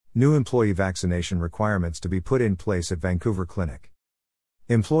New employee vaccination requirements to be put in place at Vancouver Clinic.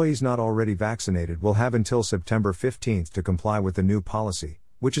 Employees not already vaccinated will have until September 15 to comply with the new policy,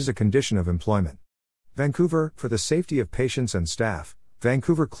 which is a condition of employment. Vancouver, for the safety of patients and staff,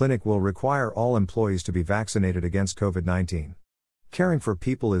 Vancouver Clinic will require all employees to be vaccinated against COVID-19. Caring for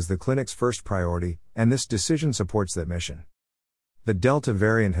people is the clinic's first priority, and this decision supports that mission. The Delta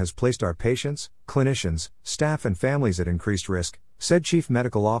variant has placed our patients, clinicians, staff and families at increased risk, said Chief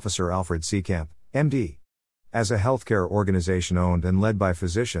Medical Officer Alfred Seekamp, MD. As a healthcare organization owned and led by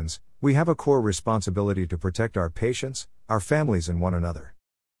physicians, we have a core responsibility to protect our patients, our families and one another.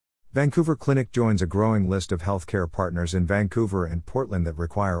 Vancouver Clinic joins a growing list of healthcare partners in Vancouver and Portland that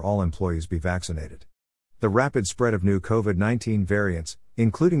require all employees be vaccinated. The rapid spread of new COVID-19 variants,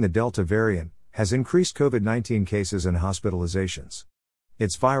 including the Delta variant, has increased COVID-19 cases and hospitalizations.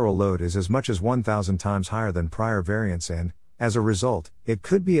 Its viral load is as much as 1,000 times higher than prior variants and, as a result, it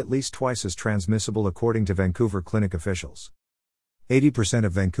could be at least twice as transmissible according to Vancouver Clinic officials. 80%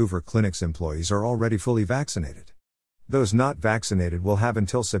 of Vancouver Clinic's employees are already fully vaccinated. Those not vaccinated will have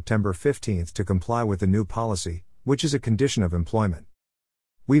until September 15 to comply with the new policy, which is a condition of employment.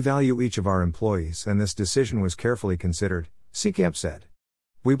 We value each of our employees and this decision was carefully considered, Seekamp said.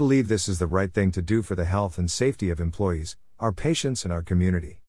 We believe this is the right thing to do for the health and safety of employees, our patients and our community.